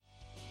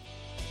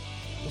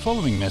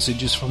following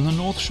message is from the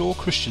North Shore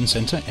Christian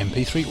Centre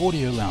MP3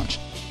 Audio Lounge.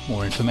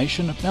 More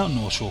information about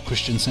North Shore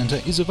Christian Centre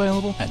is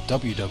available at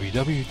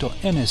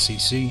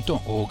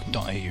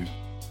www.nscc.org.au.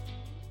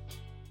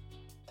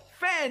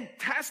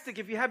 Fantastic.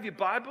 If you have your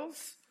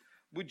Bibles,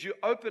 would you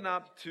open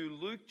up to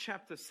Luke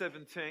chapter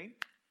 17?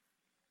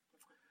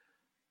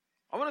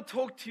 I want to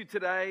talk to you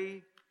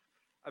today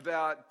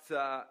about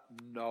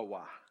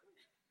Noah.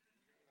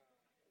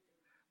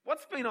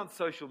 What's been on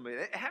social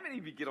media? How many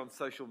of you get on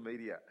social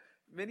media?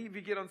 Many of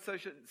you get on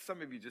social,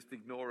 some of you just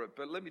ignore it.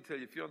 But let me tell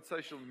you, if you're on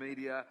social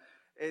media,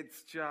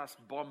 it's just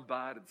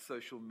bombarded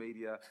social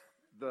media,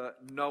 the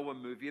Noah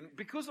movie. And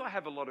because I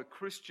have a lot of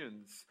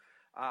Christians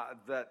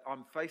that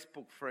I'm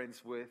Facebook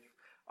friends with,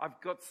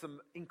 I've got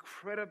some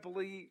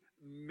incredibly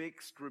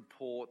mixed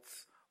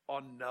reports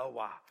on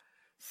Noah.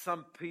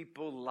 Some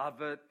people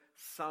love it,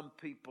 some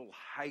people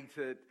hate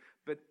it,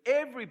 but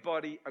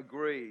everybody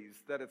agrees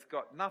that it's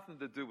got nothing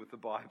to do with the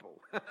Bible.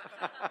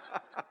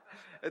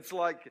 It's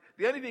like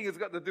the only thing it's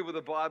got to do with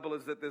the Bible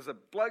is that there's a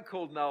bloke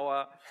called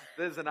Noah,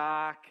 there's an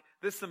ark,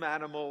 there's some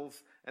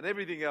animals, and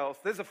everything else.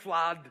 There's a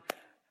flood,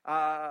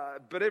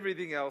 but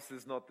everything else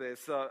is not there.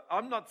 So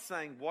I'm not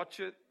saying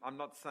watch it. I'm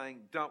not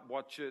saying don't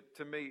watch it.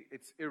 To me,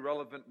 it's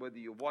irrelevant whether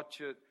you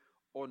watch it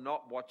or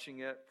not watching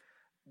it.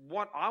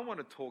 What I want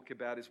to talk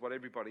about is what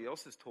everybody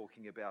else is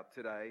talking about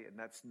today, and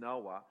that's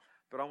Noah.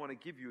 But I want to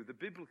give you the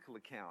biblical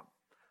account.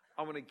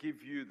 I want to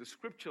give you the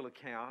scriptural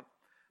account.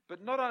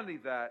 But not only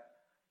that,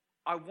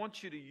 I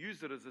want you to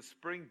use it as a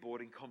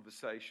springboard in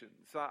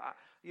conversations.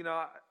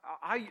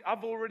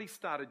 I've already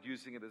started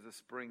using it as a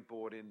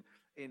springboard in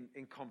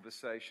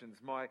conversations.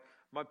 My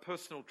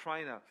personal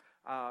trainer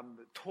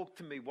talked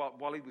to me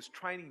while he was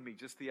training me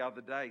just the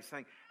other day,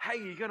 saying, "Hey,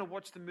 you're going to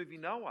watch the movie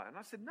Noah?" And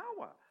I said,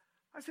 "Noah?"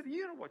 I said, "Are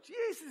you going to watch?"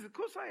 "Yes," he said, "Of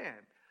course I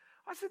am."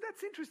 I said,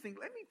 "That's interesting.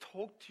 Let me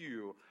talk to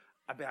you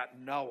about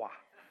Noah.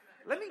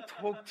 Let me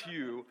talk to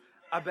you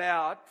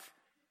about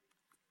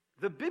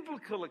the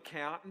biblical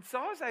account." And so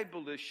I was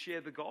able to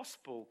share the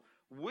gospel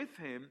with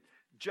him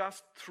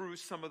just through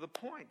some of the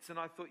points. And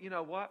I thought, you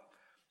know what?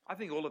 I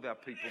think all of our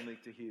people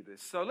need to hear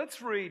this. So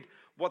let's read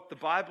what the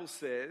Bible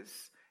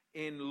says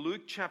in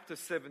Luke chapter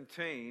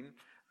 17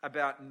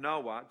 about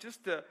Noah.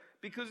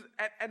 Because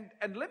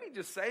let me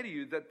just say to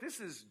you that this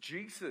is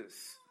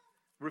Jesus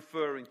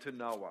referring to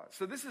Noah.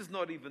 So this is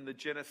not even the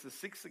Genesis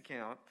 6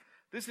 account.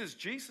 This is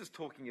Jesus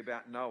talking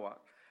about Noah.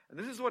 And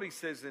this is what he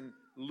says in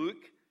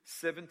Luke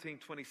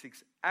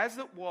 17:26. "As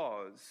it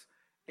was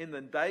in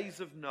the days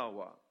of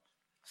Noah,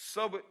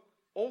 so it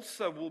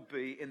also will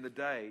be in the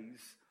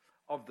days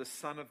of the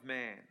Son of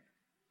Man.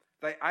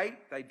 They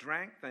ate, they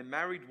drank, they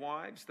married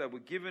wives, they were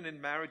given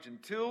in marriage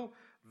until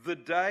the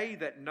day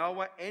that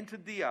Noah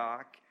entered the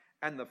ark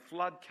and the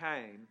flood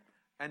came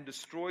and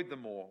destroyed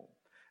them all."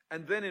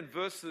 And then in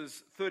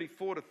verses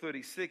 34 to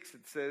 36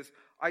 it says,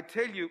 "I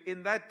tell you,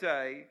 in that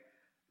day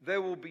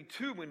there will be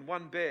two in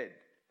one bed.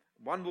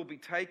 One will be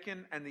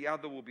taken and the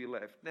other will be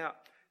left." Now,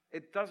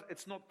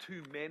 it's not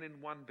two men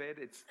in one bed.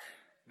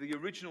 The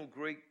original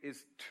Greek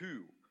is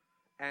two.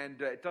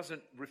 And it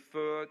doesn't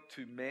refer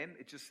to men.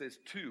 It just says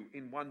two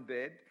in one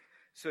bed.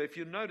 So if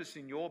you notice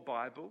in your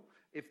Bible,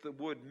 if the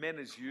word men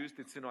is used,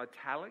 it's in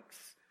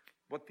italics.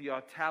 What the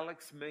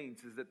italics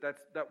means is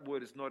that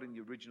word is not in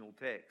the original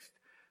text.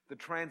 The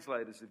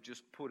translators have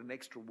just put an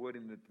extra word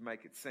in it to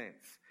make it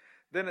sense.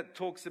 Then it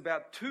talks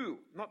about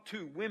two, not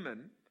two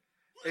women.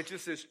 It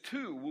just says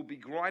two will be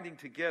grinding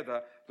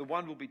together. The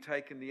one will be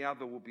taken, the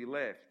other will be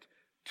left.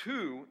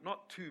 Two,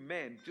 not two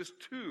men, just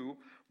two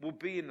will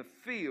be in the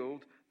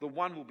field. The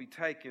one will be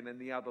taken and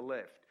the other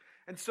left.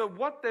 And so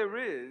what there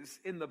is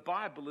in the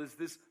Bible is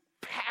this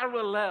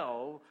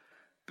parallel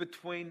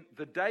between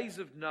the days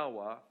of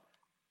Noah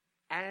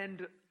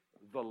and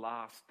the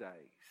last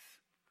days.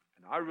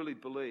 And I really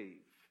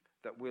believe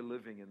that we're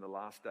living in the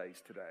last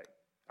days today.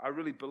 I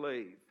really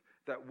believe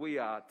that we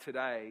are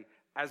today,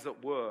 as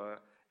it were,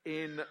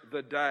 in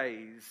the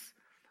days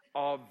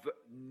of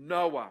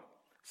Noah.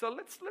 So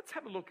let's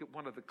have a look at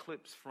one of the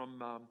clips from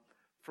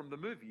the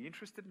movie. You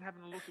interested in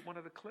having a look at one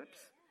of the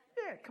clips?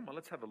 Yeah, come on,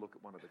 let's have a look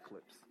at one of the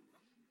clips.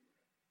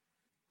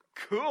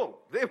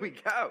 Cool, there we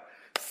go.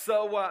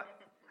 So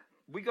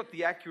we got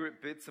the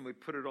accurate bits and we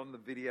put it on the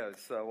video.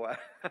 So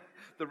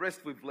the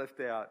rest we've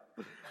left out.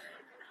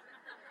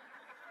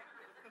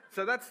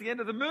 So that's the end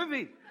of the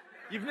movie.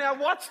 You've now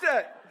watched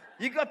it.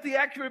 You got the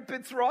accurate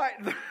bits right.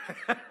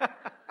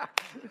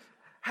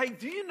 Hey,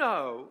 do you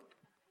know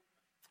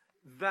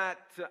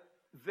that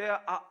there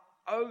are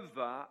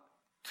over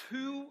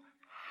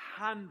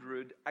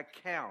 200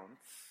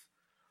 accounts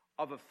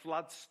of a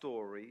flood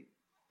story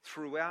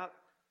throughout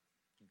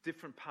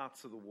different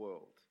parts of the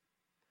world?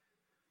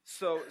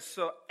 So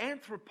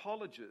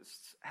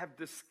anthropologists have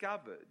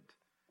discovered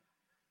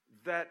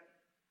that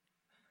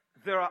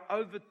there are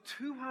over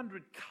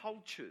 200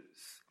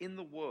 cultures in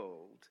the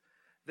world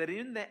that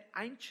in their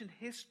ancient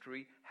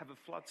history have a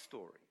flood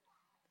story.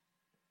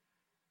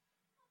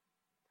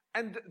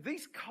 And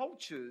these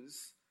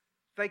cultures,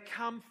 they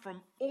come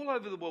from all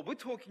over the world. We're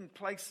talking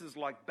places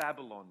like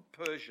Babylon,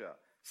 Persia,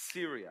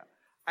 Syria,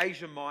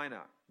 Asia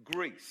Minor,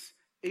 Greece,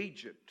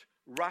 Egypt,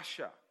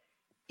 Russia,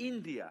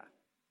 India,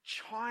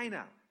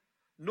 China,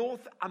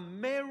 North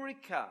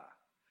America,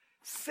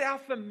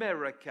 South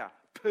America.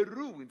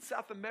 Peru in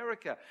South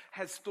America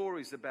has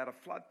stories about a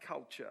flood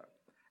culture.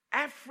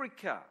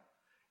 Africa,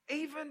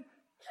 even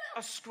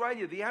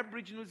Australia, the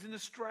Aboriginals in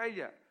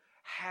Australia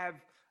have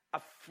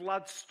a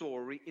flood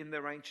story in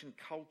their ancient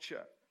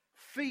culture.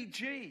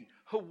 Fiji,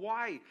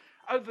 Hawaii,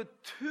 over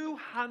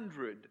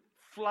 200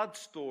 flood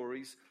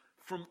stories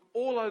from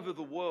all over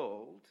the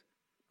world.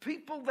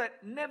 People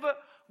that never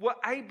were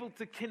able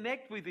to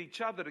connect with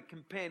each other to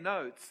compare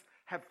notes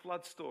have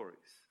flood stories.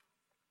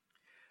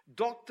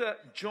 Dr.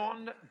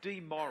 John D.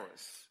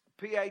 Morris,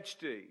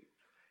 PhD,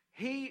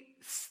 he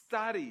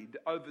studied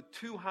over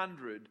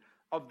 200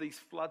 of these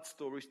flood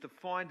stories to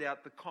find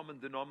out the common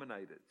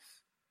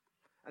denominators.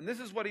 And this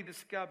is what he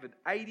discovered.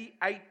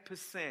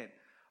 88%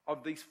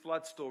 of these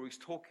flood stories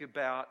talk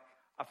about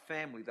a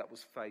family that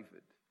was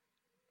favored.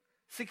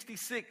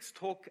 66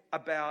 talk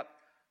about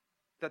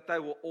that they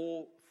were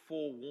all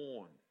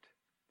forewarned.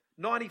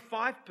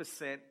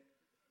 95%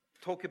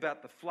 talk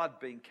about the flood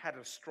being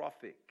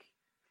catastrophic.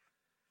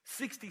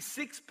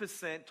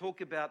 66%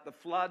 talk about the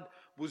flood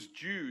was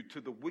due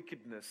to the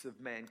wickedness of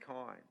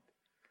mankind.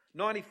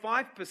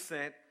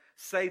 95%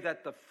 say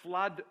that the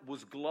flood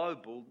was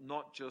global,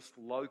 not just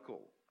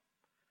local.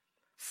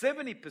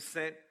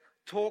 70%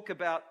 talk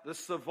about the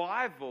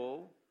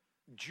survival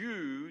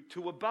due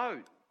to a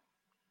boat.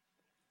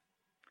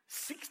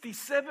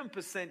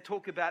 67%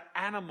 talk about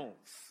animals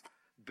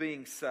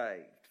being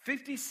saved.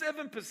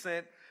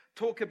 57%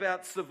 talk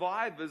about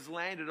survivors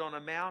landed on a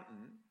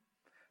mountain.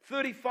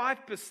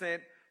 35%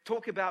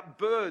 talk about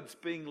birds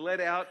being let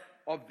out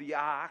of the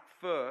ark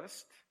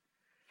first.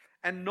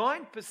 And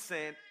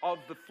 9% of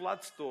the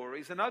flood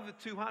stories, and over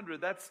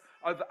 200, that's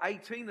over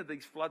 18 of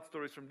these flood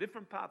stories from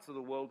different parts of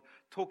the world,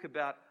 talk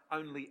about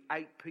only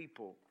 8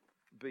 people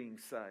being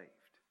saved.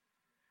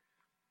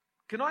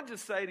 Can I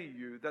just say to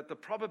you that the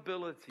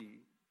probability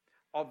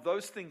of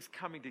those things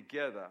coming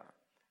together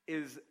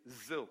is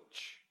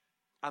zilch,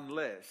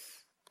 unless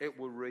it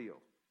were real.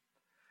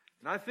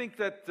 And I think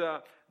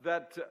that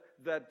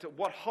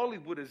what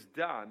Hollywood has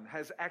done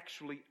has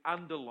actually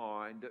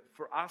underlined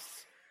for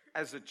us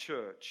as a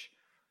church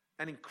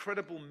an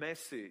incredible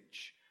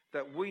message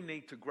that we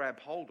need to grab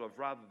hold of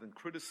rather than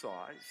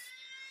criticize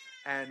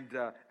and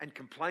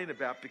complain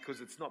about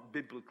because it's not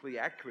biblically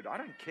accurate. I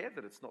don't care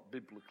that it's not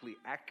biblically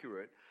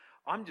accurate.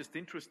 I'm just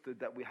interested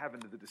that we're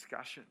having the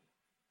discussion.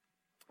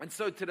 And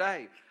so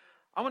today,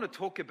 I want to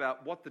talk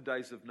about what the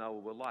days of Noah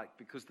were like,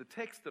 because the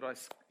text that I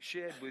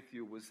shared with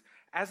you was,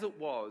 as it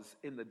was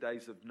in the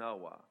days of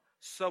Noah,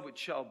 so it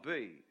shall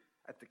be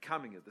at the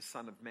coming of the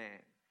Son of Man.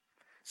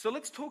 So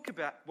let's talk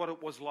about what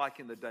it was like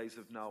in the days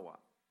of Noah.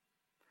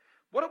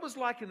 What it was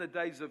like in the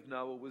days of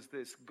Noah was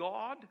this: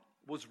 God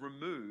was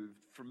removed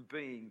from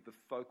being the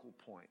focal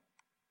point.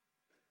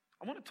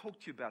 I want to talk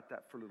to you about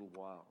that for a little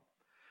while,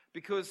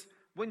 because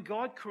when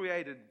God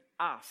created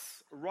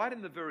us, right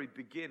in the very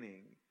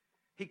beginning,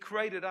 He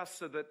created us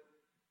so that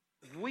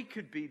we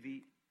could be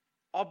the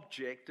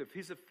object of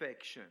His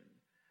affection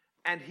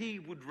and He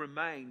would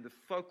remain the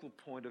focal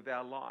point of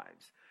our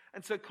lives.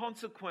 And so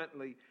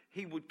consequently,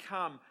 He would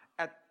come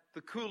at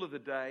the cool of the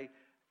day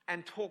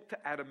and talk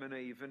to Adam and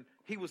Eve, and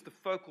He was the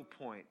focal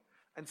point.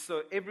 And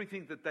so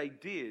everything that they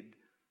did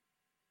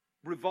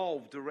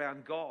revolved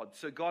around God.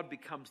 So God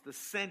becomes the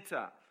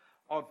center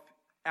of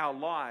our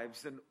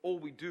lives, and all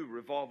we do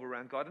revolve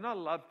around God. And I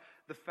love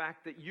the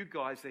fact that you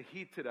guys are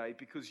here today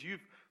because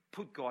you've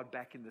put God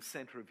back in the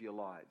center of your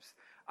lives.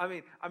 I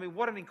mean,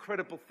 what an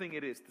incredible thing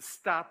it is to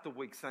start the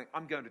week saying,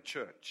 I'm going to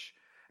church.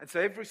 And so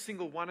every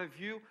single one of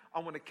you, I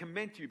want to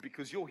commend you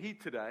because you're here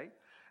today.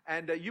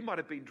 And you might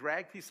have been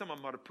dragged here.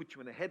 Someone might have put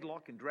you in a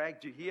headlock and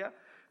dragged you here.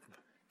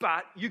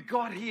 But you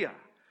got here.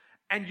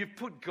 And you've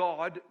put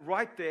God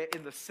right there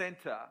in the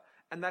center.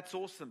 And that's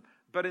awesome.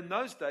 But in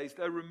those days,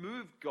 they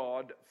removed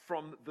God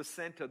from the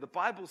center. The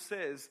Bible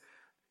says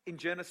in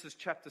Genesis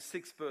chapter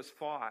 6, verse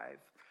 5,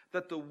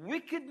 that the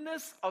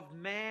wickedness of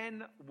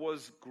man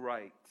was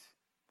great.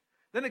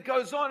 Then it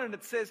goes on and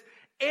it says,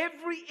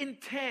 every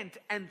intent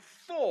and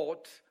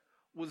thought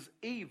was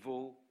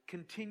evil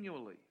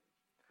continually.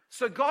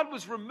 So God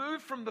was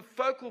removed from the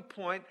focal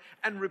point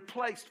and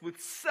replaced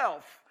with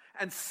self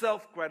and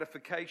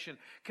self-gratification.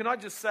 Can I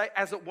just say,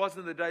 as it was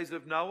in the days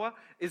of Noah,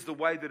 is the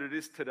way that it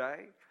is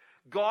today.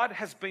 God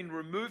has been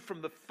removed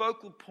from the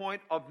focal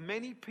point of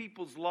many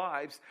people's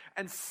lives,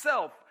 and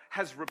self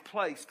has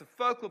replaced the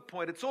focal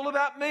point. It's all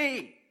about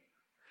me.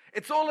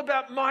 It's all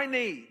about my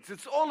needs.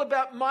 It's all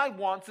about my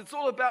wants. It's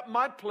all about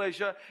my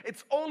pleasure.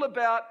 It's all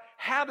about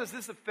how does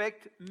this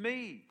affect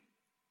me.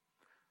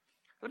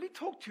 Let me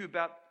talk to you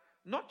about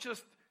not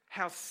just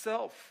how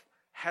self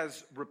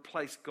has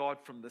replaced God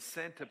from the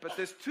center, but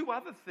there's 2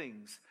 other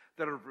things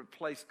that have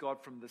replaced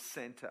God from the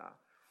center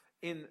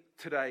in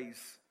today's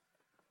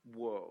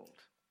world.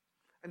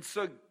 And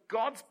so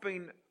God's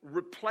been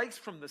replaced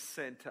from the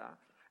center,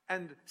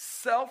 and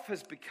self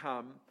has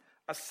become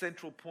a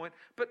central point.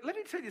 But let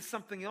me tell you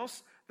something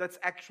else that's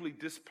actually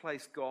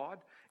displaced God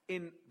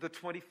in the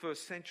 21st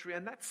century,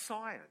 and that's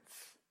science.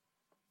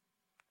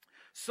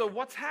 So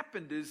what's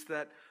happened is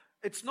that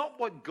it's not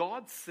what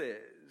God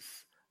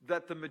says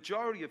that the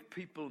majority of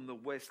people in the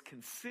West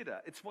consider.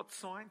 It's what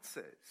science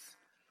says.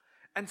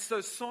 And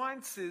so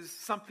science is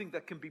something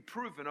that can be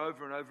proven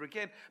over and over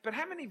again. But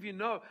how many of you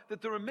know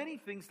that there are many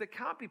things that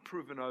can't be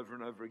proven over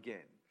and over again?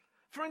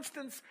 For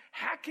instance,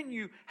 how can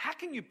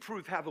you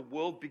prove how the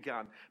world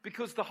began?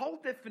 Because the whole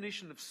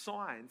definition of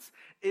science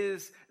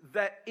is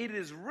that it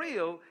is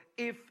real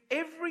if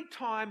every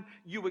time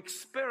you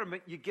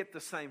experiment, you get the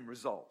same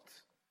result.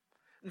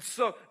 And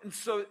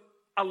so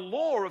a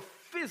law of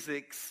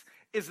physics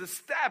is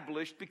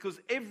established because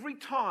every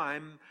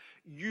time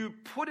you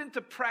put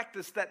into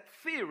practice that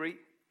theory,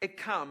 it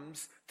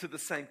comes to the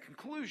same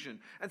conclusion.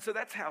 And so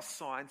that's how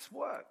science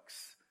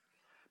works.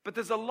 But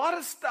there's a lot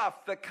of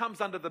stuff that comes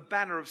under the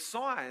banner of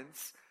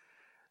science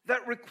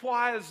that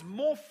requires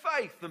more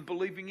faith than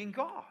believing in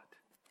God.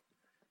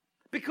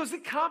 Because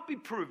it can't be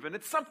proven.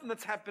 It's something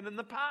that's happened in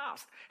the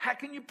past. How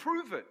can you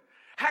prove it?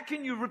 How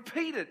can you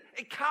repeat it?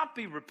 It can't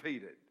be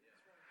repeated.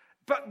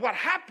 But what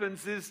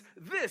happens is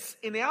this,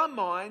 in our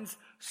minds,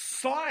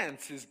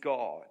 science is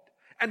God.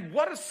 And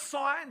what does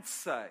science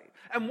say?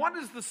 And what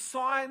is the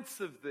science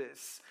of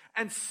this?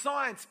 And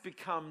science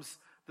becomes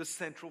the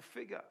central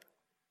figure.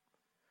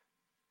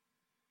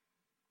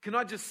 Can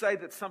I just say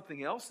that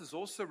something else has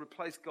also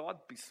replaced God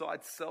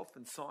besides self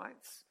and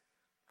science?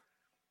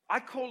 I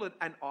call it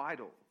an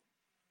idol.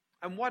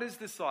 And what is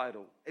this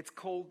idol? It's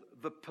called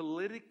the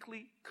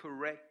politically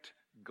correct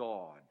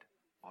God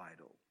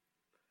idol.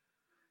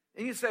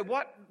 And you say,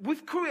 what?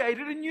 We've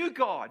created a new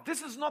God.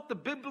 This is not the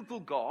biblical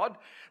God.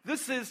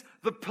 This is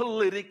the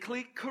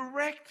politically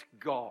correct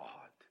God.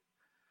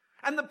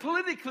 And the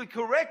politically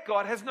correct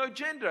God has no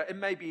gender. It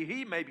may be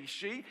he, maybe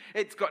she.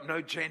 It's got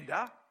no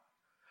gender.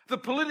 The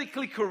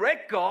politically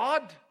correct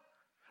God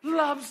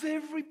loves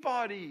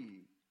everybody.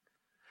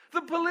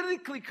 The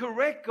politically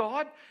correct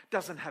God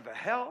doesn't have a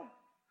hell,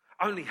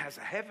 only has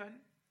a heaven.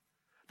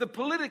 The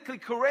politically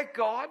correct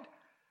God,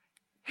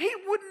 he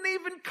wouldn't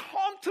even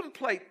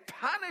contemplate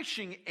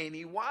punishing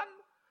anyone.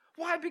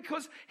 Why?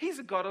 Because he's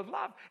a God of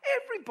love.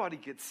 Everybody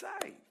gets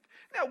saved.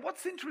 Now,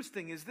 what's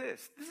interesting is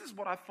this. This is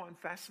what I find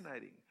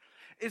fascinating.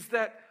 Is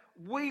that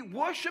we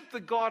worship the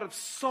God of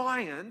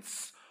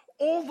science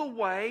all the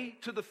way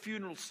to the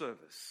funeral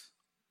service.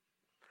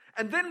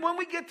 And then when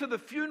we get to the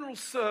funeral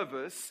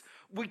service,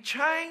 we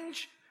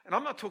change. And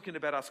I'm not talking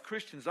about us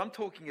Christians. I'm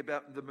talking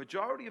about the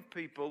majority of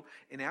people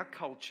in our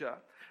culture.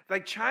 They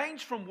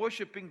change from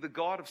worshiping the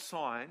God of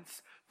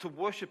science to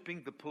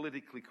worshiping the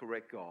politically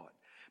correct God.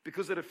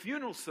 Because at a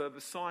funeral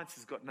service, science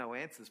has got no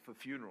answers for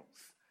funerals.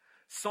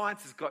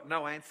 Science has got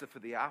no answer for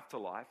the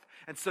afterlife.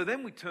 And so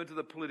then we turn to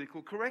the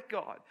political correct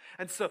God.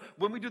 And so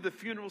when we do the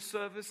funeral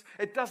service,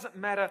 it doesn't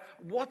matter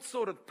what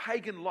sort of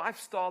pagan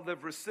lifestyle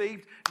they've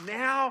received.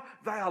 Now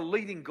they are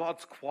leading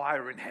God's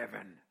choir in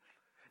heaven.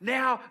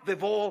 Now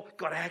they've all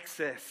got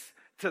access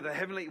to the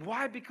heavenly.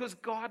 Why? Because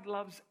God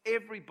loves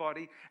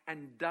everybody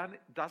and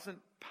doesn't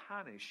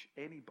punish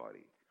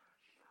anybody.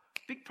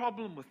 Big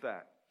problem with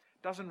that.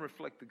 Doesn't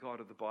reflect the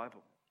God of the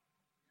Bible.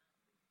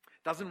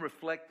 Doesn't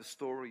reflect the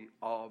story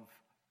of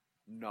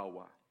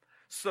Noah.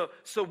 So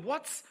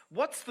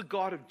what's the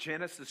God of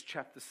Genesis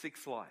chapter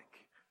 6 like?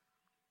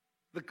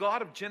 The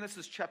God of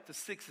Genesis chapter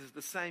 6 is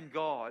the same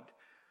God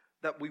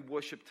that we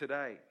worship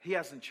today. He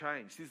hasn't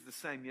changed. He's the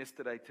same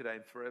yesterday, today,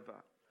 and forever.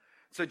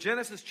 So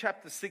Genesis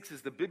chapter 6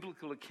 is the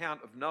biblical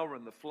account of Noah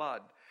and the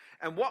flood.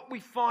 And what we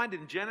find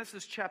in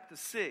Genesis chapter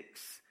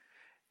 6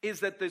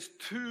 is that there's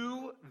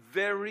two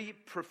very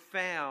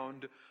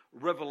profound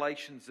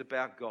revelations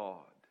about God.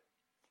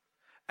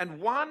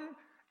 And one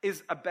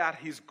is about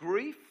his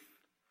grief,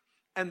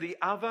 and the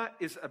other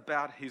is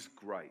about his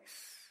grace.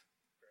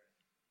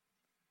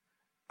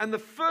 And the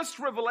first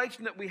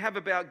revelation that we have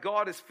about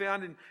God is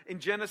found in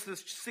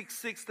Genesis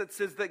 6:6 that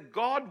says that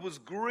God was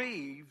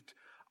grieved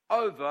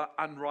over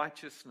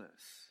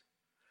unrighteousness.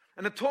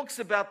 And it talks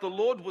about the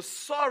Lord was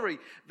sorry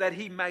that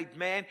he made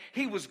man.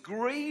 He was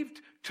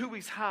grieved to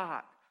his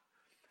heart.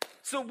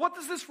 So what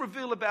does this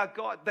reveal about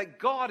God? That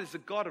God is a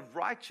God of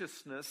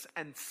righteousness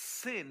and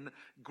sin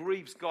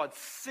grieves God.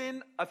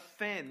 Sin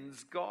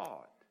offends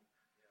God.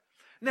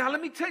 Now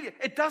let me tell you,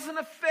 it doesn't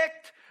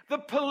affect the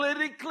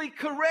politically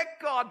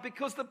correct God,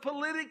 because the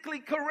politically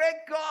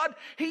correct God,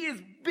 he is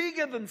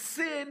bigger than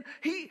sin.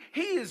 He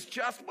is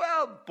just,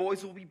 well,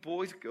 boys will be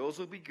boys, girls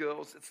will be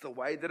girls. It's the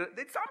way that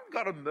it's. I'm a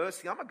God of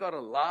mercy. I'm a God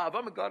of love.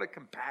 I'm a God of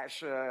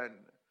compassion.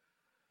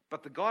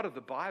 But the God of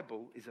the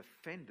Bible is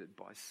offended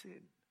by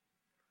sin.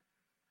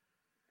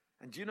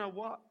 And do you know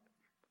what?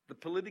 The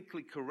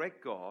politically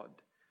correct God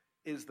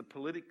is the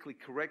politically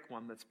correct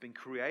one that's been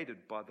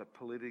created by the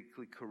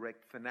politically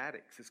correct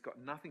fanatics. It's got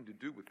nothing to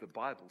do with the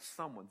Bible.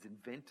 Someone's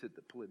invented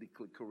the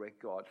politically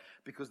correct God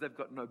because they've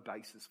got no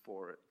basis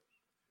for it.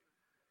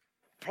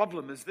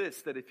 Problem is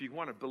this, that if you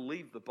want to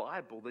believe the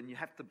Bible, then you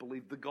have to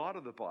believe the God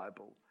of the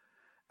Bible.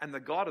 And the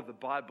God of the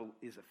Bible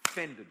is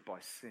offended by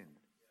sin.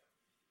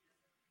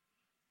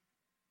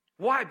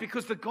 Why?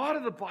 Because the God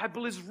of the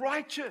Bible is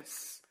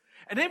righteous.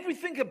 And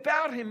everything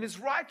about him is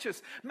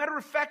righteous. Matter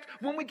of fact,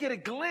 when we get a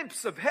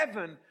glimpse of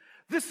heaven,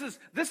 this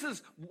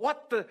is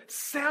what the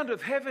sound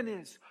of heaven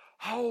is.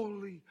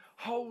 Holy,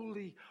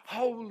 holy,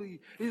 holy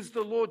is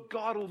the Lord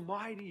God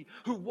Almighty,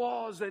 who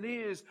was and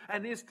is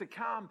to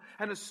come.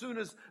 And as soon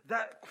as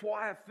that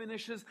choir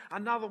finishes,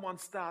 another one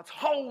starts.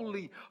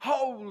 Holy,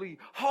 holy,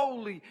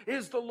 holy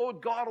is the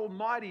Lord God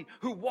Almighty,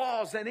 who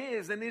was and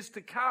is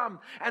to come.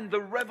 And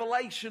the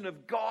revelation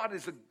of God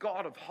is a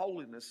God of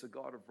holiness, a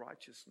God of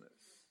righteousness.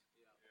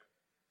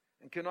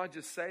 And can I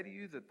just say to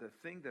you that the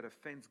thing that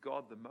offends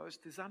God the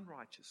most is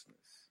unrighteousness,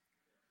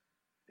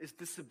 is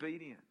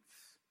disobedience.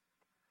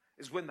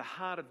 Is when the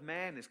heart of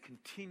man is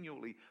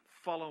continually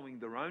following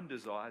their own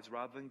desires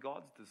rather than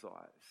God's desires.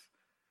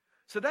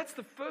 So that's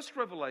the first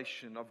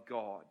revelation of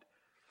God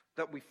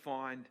that we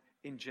find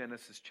in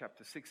Genesis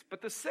chapter 6.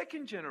 But the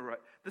second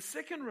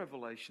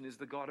revelation is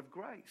the God of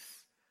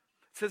grace.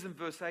 It says in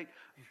verse 8,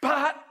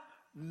 but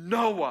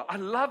Noah. I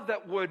love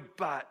that word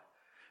but.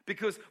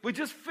 Because we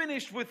just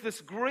finished with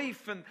this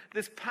grief and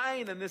this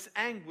pain and this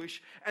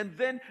anguish. And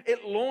then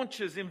it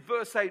launches in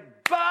verse 8,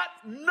 but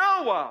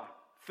Noah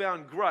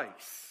found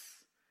grace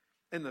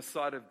in the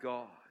sight of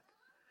God.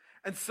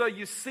 And so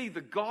you see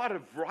the God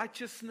of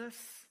righteousness,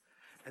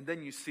 and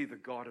then you see the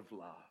God of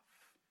love.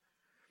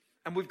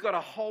 And we've got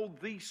to hold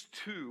these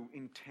two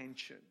in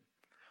tension.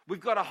 We've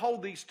got to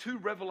hold these two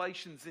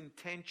revelations in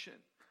tension.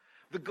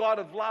 The God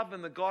of love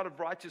and the God of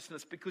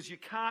righteousness, because you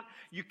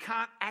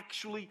can't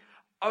actually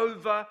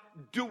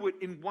overdo it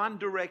in one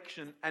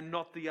direction and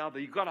not the other.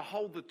 You've got to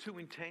hold the two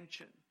in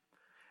tension.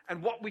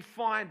 And what we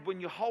find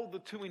when you hold the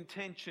two in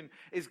tension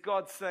is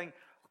God saying,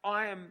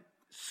 I am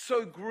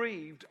so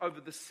grieved over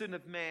the sin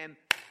of man,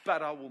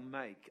 but I will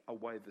make a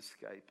way of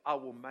escape. I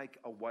will make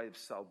a way of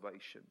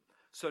salvation.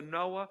 So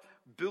Noah,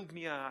 build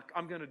me an ark.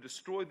 I'm going to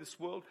destroy this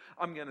world.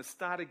 I'm going to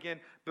start again,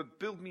 but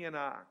build me an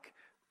ark.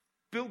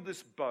 Build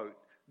this boat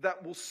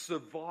that will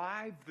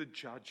survive the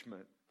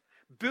judgment.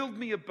 Build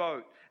me a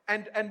boat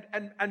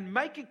and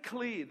make it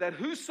clear that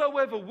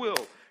whosoever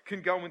will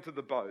can go into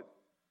the boat.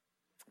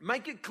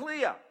 Make it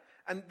clear.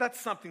 And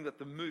that's something that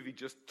the movie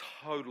just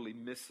totally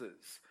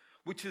misses,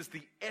 which is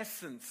the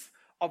essence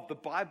of the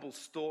Bible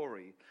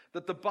story.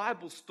 That the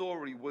Bible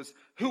story was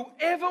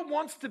whoever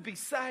wants to be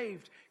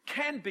saved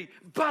can be,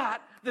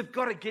 but they've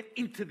got to get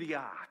into the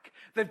ark.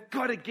 They've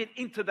got to get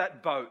into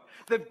that boat.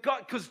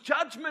 Because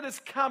judgment is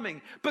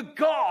coming, but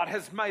God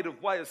has made a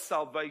way of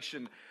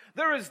salvation.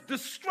 There is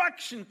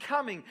destruction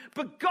coming,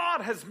 but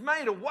God has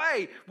made a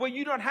way where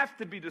you don't have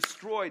to be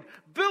destroyed.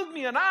 Build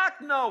me an ark,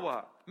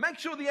 Noah. Make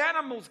sure the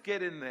animals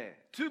get in there,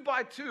 2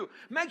 by 2.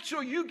 Make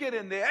sure you get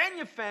in there and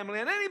your family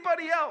and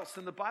anybody else.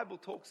 And the Bible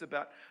talks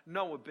about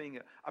Noah being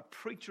a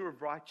preacher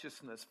of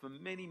righteousness for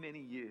many,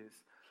 many years.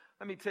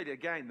 Let me tell you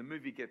again, the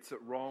movie gets it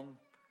wrong.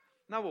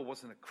 Noah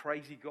wasn't a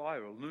crazy guy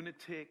or a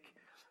lunatic.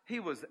 He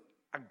was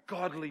a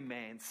godly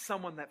man,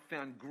 someone that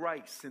found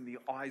grace in the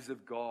eyes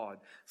of God,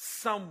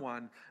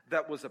 someone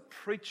that was a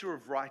preacher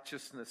of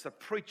righteousness, a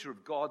preacher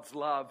of God's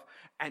love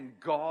and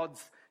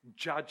God's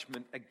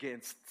judgment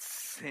against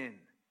sin.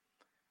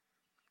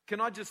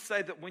 Can I just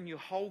say that when you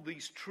hold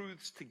these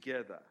truths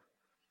together,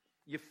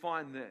 you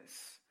find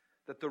this,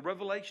 that the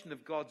revelation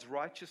of God's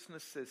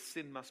righteousness says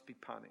sin must be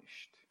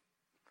punished.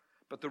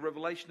 But the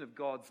revelation of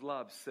God's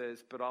love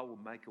says, but I will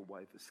make a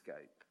way of escape.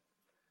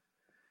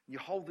 You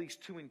hold these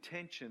two in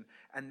tension,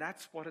 and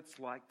that's what it's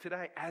like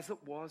today. As it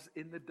was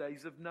in the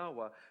days of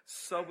Noah,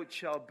 so it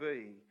shall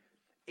be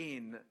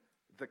in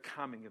the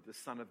coming of the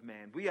Son of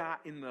Man. We are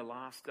in the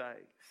last days.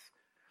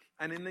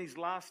 And in these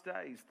last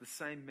days, the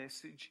same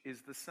message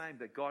is the same,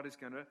 that God is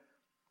going to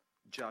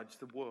judge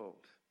the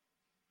world.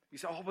 You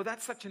say, oh, well,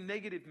 that's such a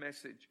negative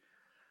message.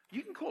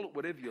 You can call it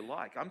whatever you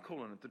like. I'm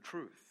calling it the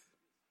truth.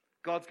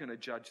 God's going to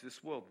judge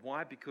this world.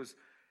 Why? Because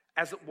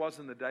as it was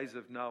in the days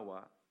of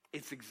Noah,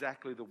 it's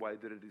exactly the way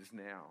that it is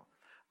now.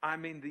 I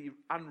mean, the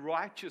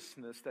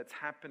unrighteousness that's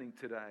happening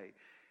today,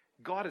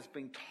 God has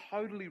been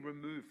totally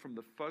removed from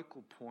the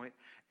focal point,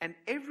 and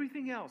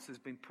everything else has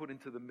been put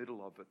into the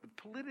middle of it. The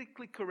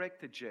politically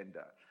correct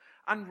agenda,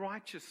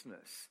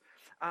 unrighteousness,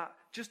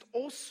 just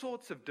all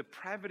sorts of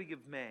depravity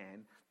of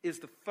man is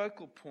the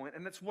focal point,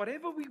 and it's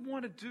whatever we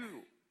want to do.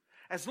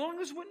 As long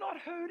as we're not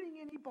hurting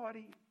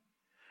anybody,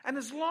 and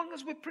as long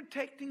as we're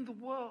protecting the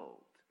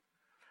world.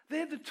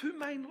 They're the two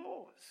main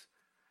laws.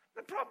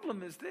 The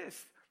problem is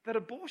this, that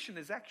abortion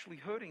is actually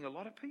hurting a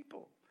lot of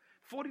people.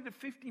 40 to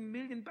 50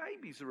 million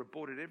babies are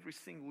aborted every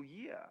single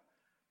year.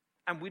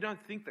 And we don't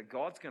think that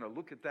God's going to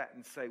look at that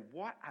and say,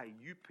 what are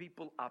you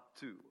people up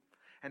to?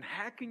 And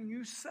how can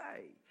you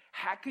say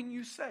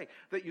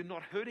that you're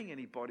not hurting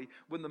anybody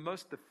when the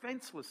most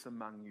defenseless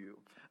among you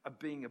are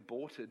being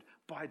aborted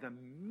by the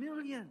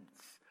millions?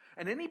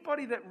 And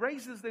anybody that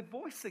raises their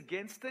voice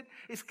against it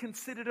is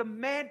considered a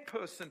mad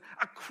person,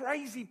 a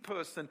crazy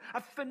person,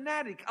 a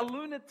fanatic, a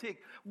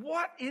lunatic.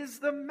 What is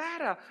the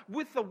matter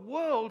with the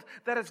world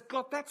that has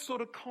got that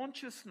sort of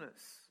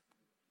consciousness?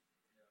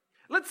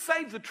 Let's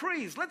save the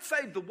trees. Let's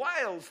save the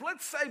whales.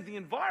 Let's save the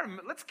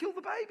environment. Let's kill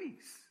the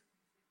babies.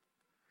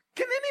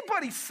 Can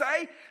anybody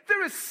say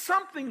there is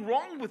something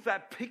wrong with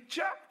that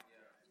picture?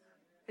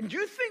 And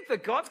you think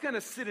that God's going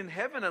to sit in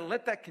heaven and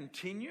let that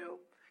continue?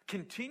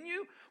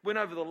 When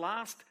over the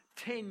last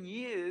 10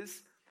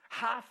 years,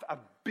 500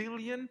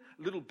 million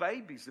little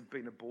babies have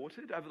been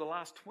aborted. Over the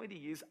last 20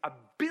 years, 1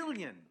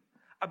 billion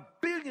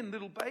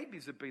little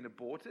babies have been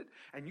aborted.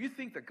 And you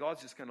think that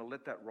God's just going to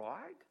let that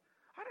ride?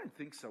 I don't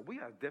think so. We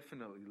are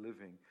definitely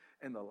living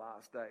in the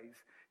last days.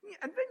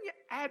 And then you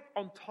add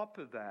on top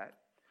of that,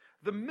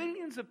 the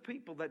millions of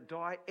people that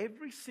die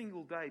every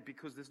single day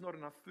because there's not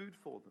enough food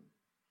for them.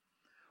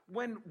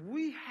 When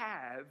we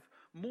have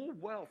more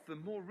wealth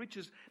and more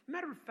riches,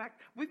 matter of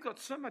fact, we've got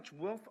so much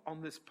wealth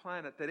on this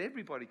planet that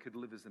everybody could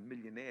live as a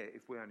millionaire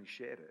if we only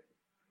shared it.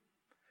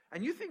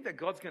 And you think that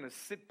God's going to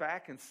sit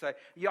back and say,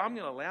 yeah, I'm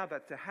going to allow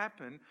that to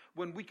happen,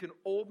 when we can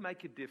all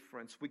make a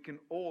difference. We could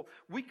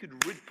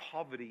rid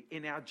poverty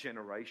in our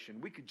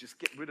generation. We could just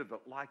get rid of it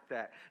like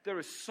that. There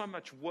is so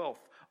much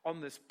wealth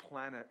on this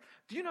planet.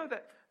 Do you know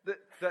that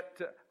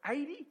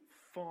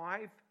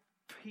 85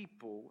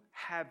 people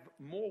have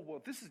more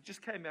wealth? This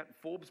just came out in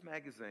Forbes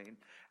magazine.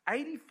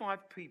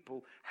 85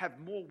 people have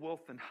more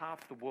wealth than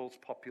half the world's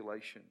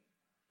population.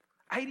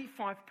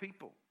 85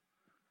 people.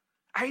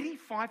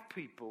 85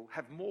 people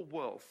have more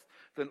wealth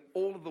than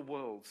all of the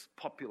world's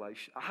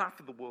population, half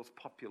of the world's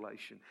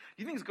population.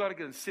 You think God's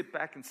going to sit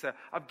back and say,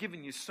 I've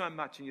given you so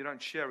much and you don't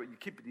share it, you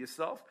keep it to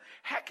yourself?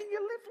 How can you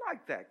live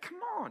like that? Come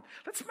on,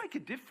 let's make a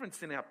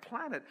difference in our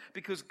planet,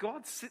 because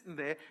God's sitting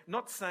there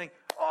not saying,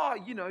 oh,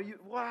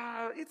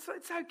 it's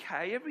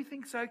okay,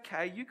 everything's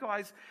okay. You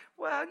guys,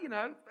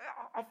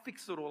 I'll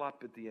fix it all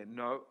up at the end.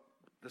 No,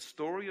 the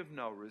story of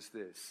Noah is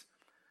this,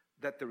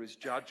 that there is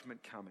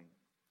judgment coming,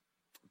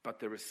 but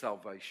there is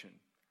salvation.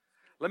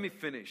 Let me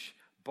finish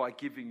by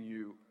giving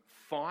you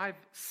 5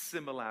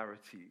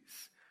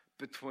 similarities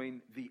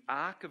between the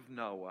Ark of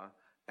Noah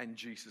and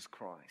Jesus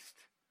Christ.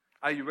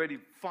 Are you ready?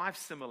 5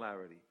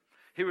 similarities.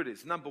 Here it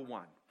is. Number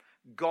 1,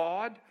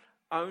 God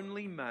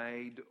only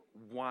made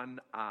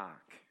one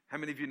ark. How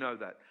many of you know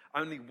that?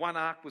 Only one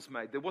ark was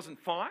made. There wasn't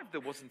 5,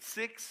 there wasn't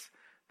 6,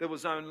 there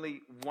was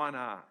only one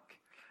ark.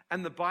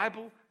 And the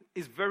Bible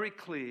is very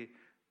clear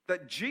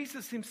that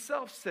Jesus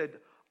himself said,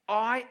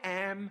 I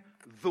am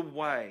the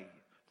way,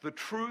 the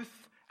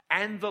truth,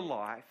 and the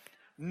life.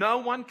 No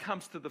one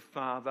comes to the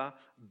Father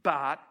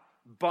but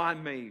by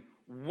me.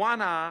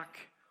 One ark,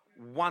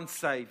 one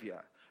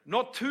Savior.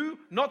 Not 2,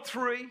 not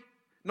 3,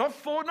 not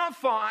 4, not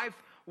 5.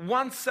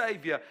 One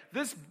Savior.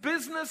 This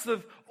business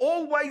of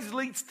always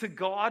leads to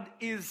God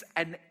is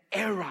an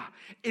error.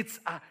 It's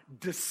a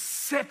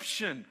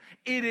deception.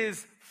 It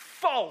is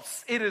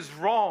false. It is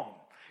wrong.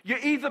 You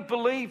either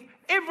believe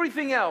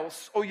everything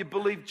else or you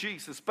believe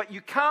Jesus, but you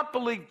can't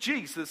believe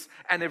Jesus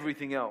and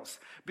everything else,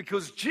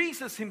 because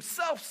Jesus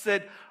himself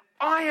said,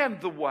 I am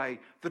the way,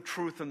 the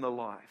truth, and the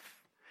life.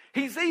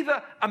 He's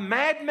either a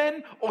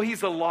madman or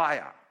he's a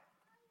liar,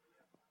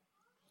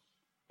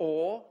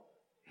 or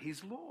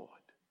he's Lord.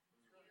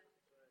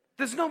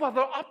 There's no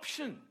other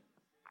option.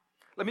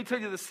 Let me tell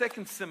you the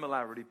second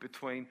similarity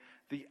between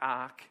the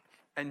ark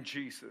and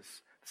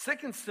Jesus. The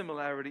second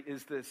similarity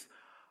is this: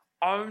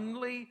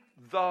 only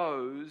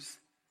those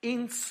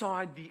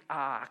inside the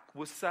ark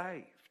were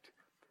saved.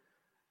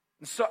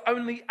 And so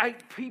only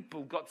 8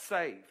 people got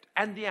saved,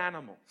 and the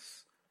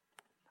animals.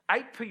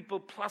 8 people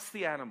plus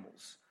the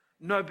animals.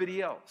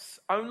 Nobody else.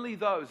 Only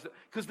those,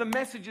 because the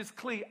message is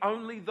clear,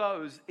 only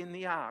those in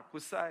the ark were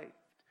saved.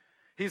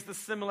 Here's the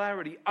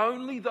similarity: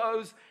 only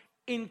those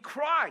in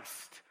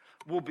Christ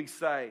will be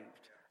saved.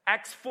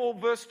 Acts 4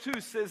 verse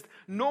 2 says,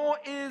 nor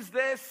is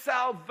there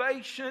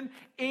salvation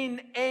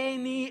in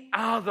any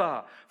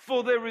other,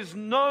 for there is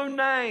no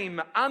name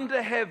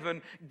under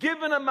heaven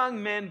given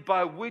among men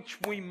by which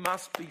we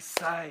must be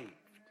saved.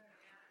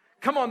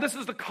 Come on, this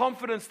is the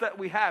confidence that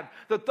we have,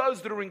 that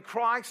those that are in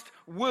Christ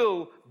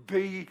will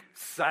be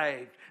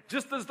saved.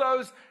 Just as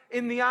those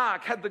in the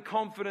ark had the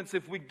confidence,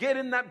 if we get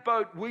in that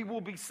boat, we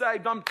will be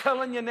saved. I'm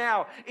telling you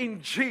now,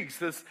 in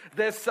Jesus,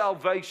 there's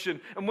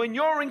salvation. And when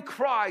you're in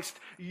Christ,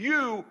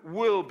 you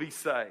will be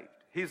saved.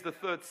 Here's the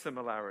third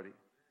similarity.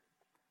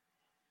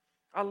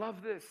 I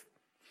love this.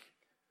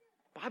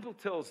 The Bible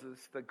tells us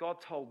that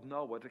God told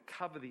Noah to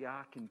cover the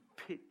ark in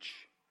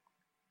pitch.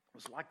 It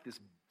was like this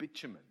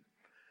bitumen.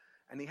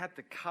 And he had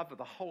to cover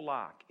the whole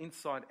ark,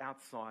 inside,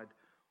 outside,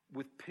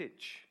 with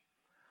pitch.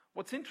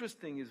 What's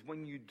interesting is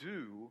when you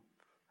do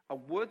a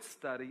word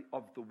study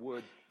of the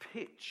word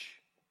pitch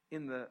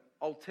in the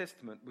Old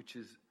Testament, which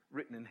is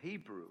written in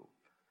Hebrew,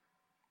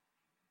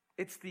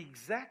 it's the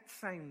exact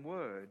same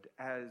word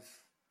as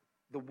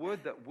the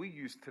word that we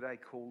use today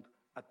called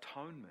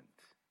atonement.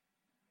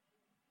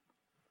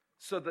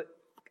 So the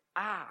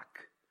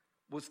ark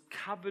was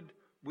covered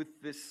with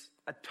this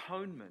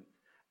atonement.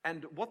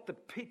 And what the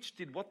pitch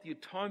did, what the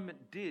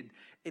atonement did,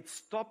 it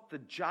stopped the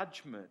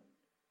judgment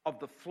of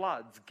the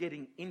floods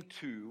getting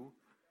into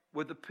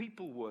where the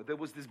people were. There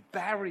was this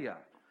barrier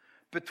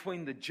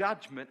between the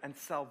judgment and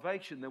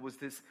salvation. There was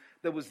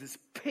this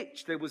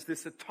pitch, there was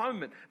this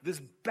atonement, this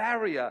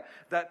barrier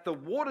that the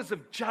waters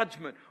of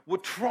judgment were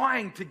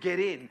trying to get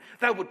in.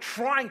 They were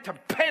trying to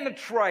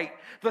penetrate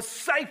the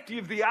safety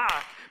of the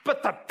ark,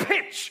 but the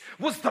pitch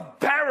was the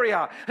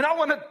barrier. And I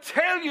want to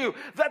tell you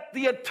that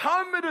the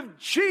atonement of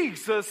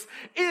Jesus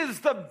is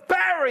the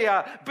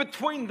barrier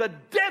between the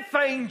death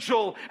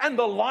angel and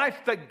the life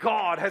that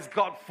God has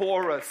got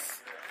for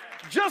us.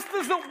 Just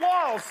as it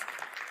was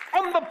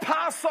on the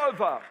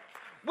Passover,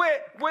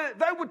 where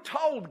they were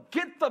told,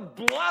 get the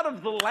blood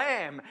of the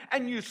lamb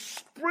and you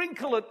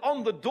sprinkle it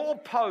on the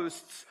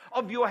doorposts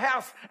of your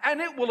house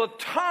and it will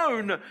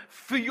atone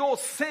for your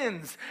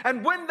sins.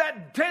 And when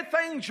that death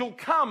angel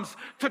comes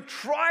to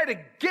try to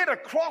get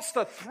across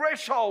the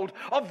threshold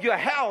of your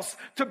house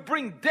to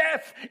bring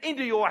death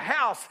into your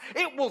house,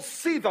 it will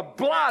see the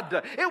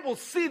blood, it will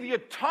see the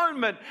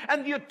atonement,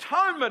 and the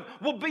atonement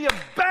will be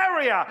a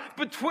barrier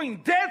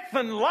between death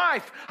and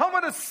life. I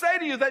want to say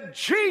to you that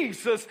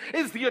Jesus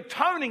is the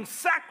atoning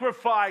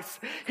sacrifice.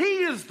 He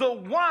is the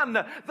one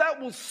that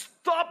will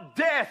stop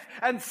death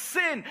and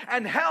sin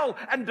and hell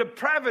and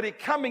depravity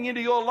coming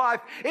into your life.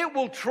 It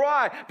will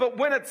try, but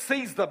when it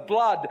sees the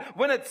blood,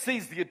 when it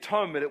sees the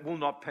atonement, it will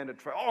not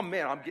penetrate. Oh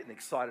man, I'm getting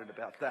excited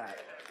about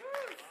that.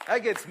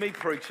 That gets me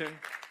preaching.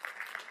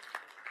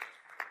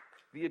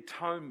 The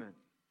atonement.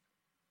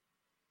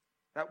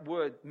 That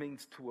word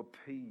means to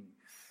appease.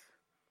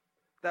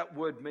 That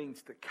word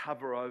means to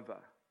cover over.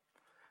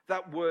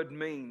 That word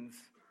means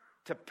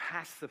to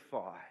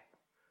pacify.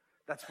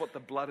 That's what the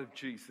blood of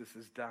Jesus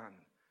has done.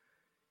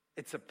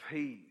 It's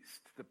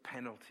appeased the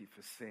penalty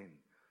for sin.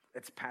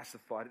 It's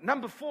pacified it.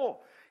 Number 4,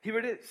 here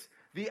it is.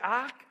 The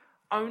ark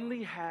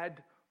only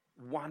had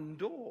one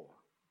door.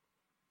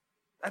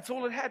 That's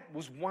all it had,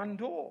 was one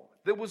door.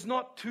 There was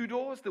not 2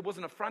 doors. There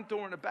wasn't a front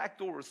door and a back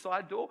door or a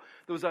side door.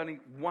 There was only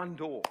one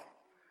door.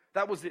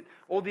 That was it.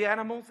 All the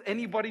animals,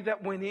 anybody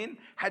that went in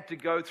had to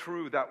go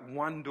through that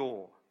one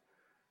door.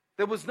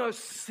 There was no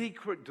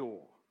secret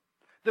door.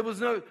 There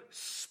was no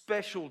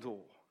special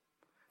door.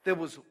 There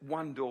was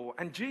one door.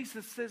 And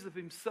Jesus says of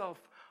himself,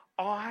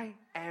 I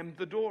am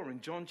the door,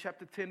 in John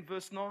chapter 10,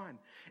 verse 9.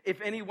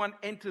 If anyone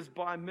enters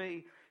by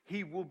me,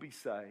 he will be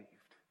saved.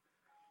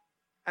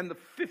 And the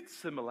 5th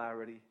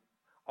similarity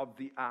of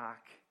the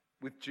ark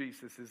with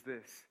Jesus is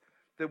this.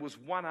 There was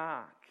one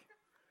ark,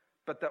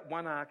 but that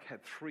one ark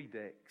had 3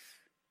 decks.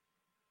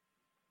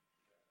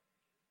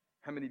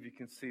 How many of you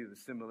can see the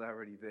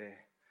similarity there?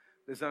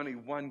 There's only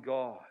one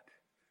God.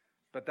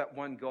 But that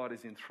one God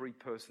is in 3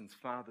 persons,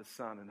 Father,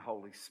 Son, and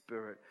Holy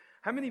Spirit.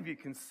 How many of you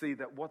can see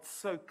that what's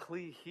so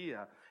clear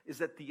here is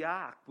that the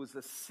ark was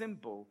a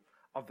symbol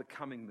of the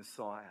coming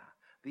Messiah?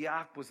 The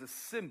ark was a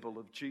symbol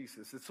of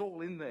Jesus. It's all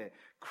in there.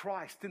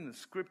 Christ in the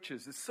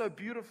scriptures. It's so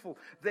beautiful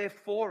there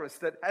for us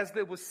that as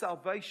there was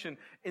salvation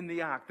in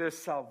the ark, there's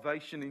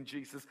salvation in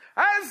Jesus,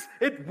 as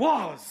it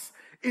was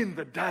in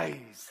the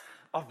days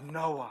of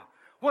Noah.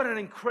 What an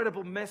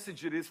incredible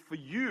message it is for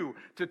you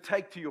to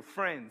take to your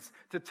friends,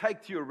 to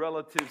take to your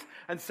relatives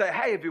and say,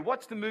 hey, have you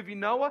watched the movie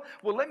Noah?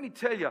 Well, let me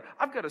tell you,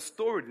 I've got a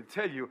story to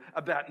tell you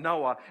about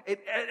Noah.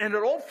 And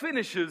it all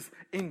finishes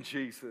in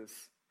Jesus.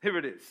 Here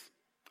it is.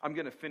 I'm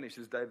going to finish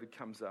as David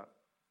comes up.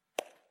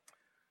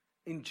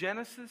 In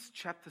Genesis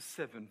chapter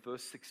 7,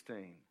 verse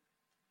 16,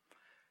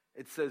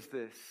 it says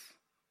this,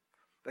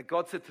 that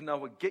God said to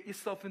Noah, get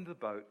yourself in the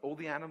boat. All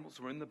the animals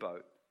were in the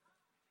boat.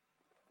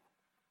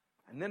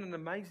 And then an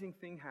amazing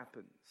thing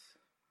happens.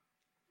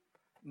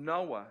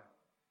 Noah,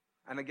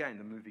 and again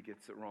the movie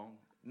gets it wrong,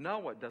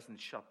 Noah doesn't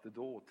shut the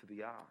door to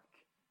the ark.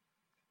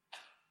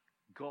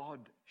 God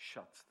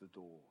shuts the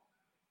door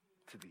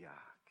to the ark.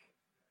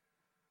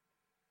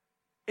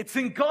 It's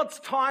in God's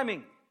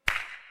timing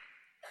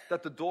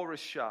that the door is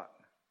shut.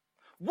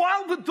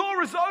 While the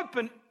door is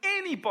open,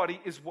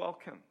 anybody is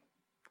welcome.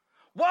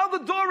 While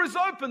the door is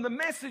open, the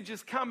message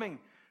is coming.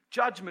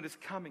 Judgment is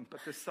coming,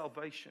 but there's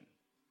salvation.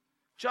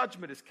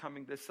 Judgment is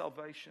coming, there's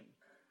salvation.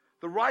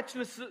 The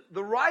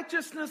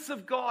righteousness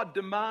of God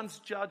demands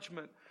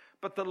judgment,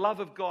 but the love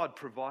of God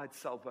provides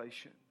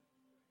salvation.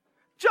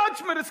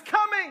 Judgment is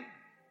coming,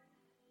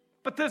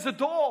 but there's a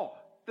door,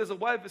 there's a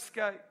way of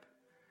escape.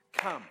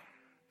 Come,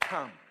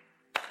 come,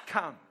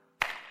 come,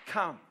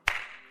 come,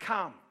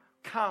 come,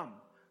 come,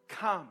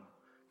 come,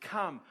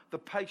 come. The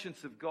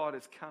patience of God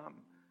has come,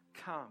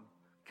 come,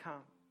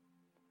 come.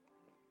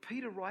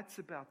 Peter writes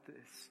about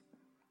this.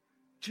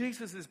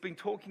 Jesus has been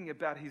talking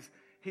about his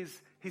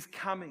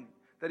coming,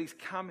 that he's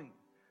coming,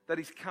 that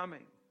he's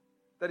coming,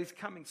 that he's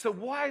coming. So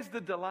why is the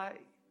delay?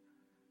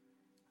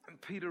 And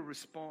Peter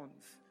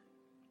responds,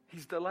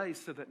 his delay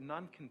is so that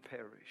none can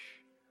perish,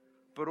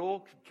 but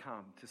all can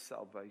come to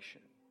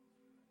salvation.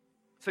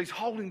 So he's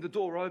holding the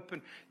door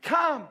open.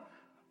 Come, a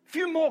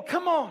few more,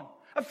 come on.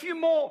 A few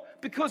more,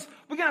 because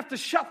we're going to have to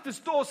shut this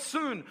door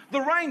soon.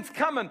 The rain's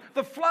coming,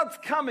 the flood's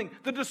coming,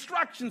 the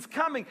destruction's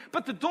coming,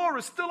 but the door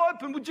is still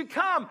open. Would you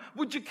come?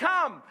 Would you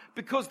come?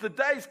 Because the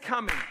day's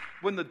coming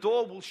when the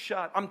door will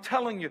shut. I'm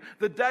telling you,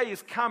 the day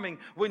is coming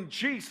when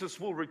Jesus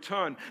will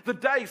return. The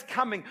day is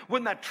coming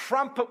when that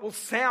trumpet will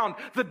sound.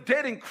 The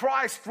dead in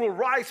Christ will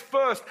rise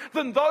first.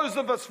 Then those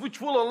of us which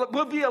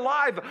will be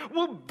alive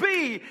will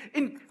be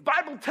in.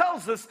 Bible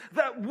tells us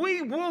that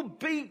we will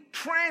be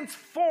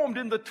transformed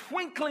in the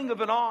twinkling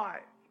of an eye.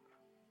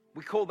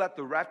 We call that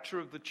the rapture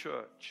of the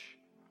church.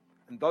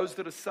 And those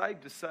that are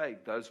saved are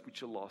saved. Those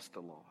which are lost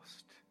are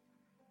lost.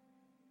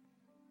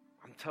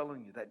 I'm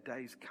telling you, that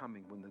day is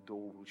coming when the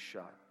door will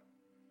shut.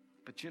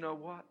 But you know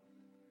what?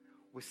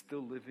 We're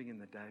still living in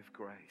the day of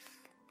grace.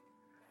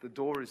 The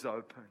door is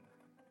open.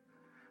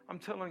 I'm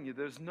telling you,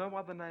 there's no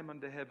other name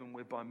under heaven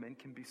whereby men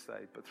can be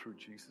saved but through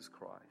Jesus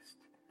Christ.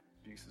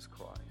 Jesus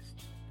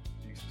Christ.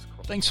 Jesus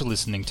Christ. Thanks for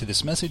listening to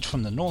this message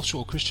from the North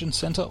Shore Christian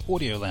Centre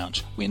Audio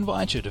Lounge. We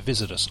invite you to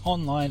visit us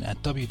online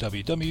at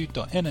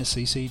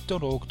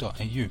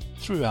www.nscc.org.au.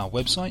 Through our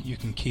website, you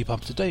can keep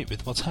up to date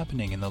with what's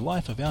happening in the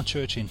life of our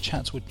church in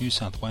Chatswood, New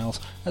South Wales,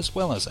 as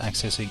well as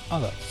accessing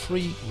other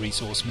free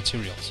resource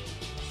materials.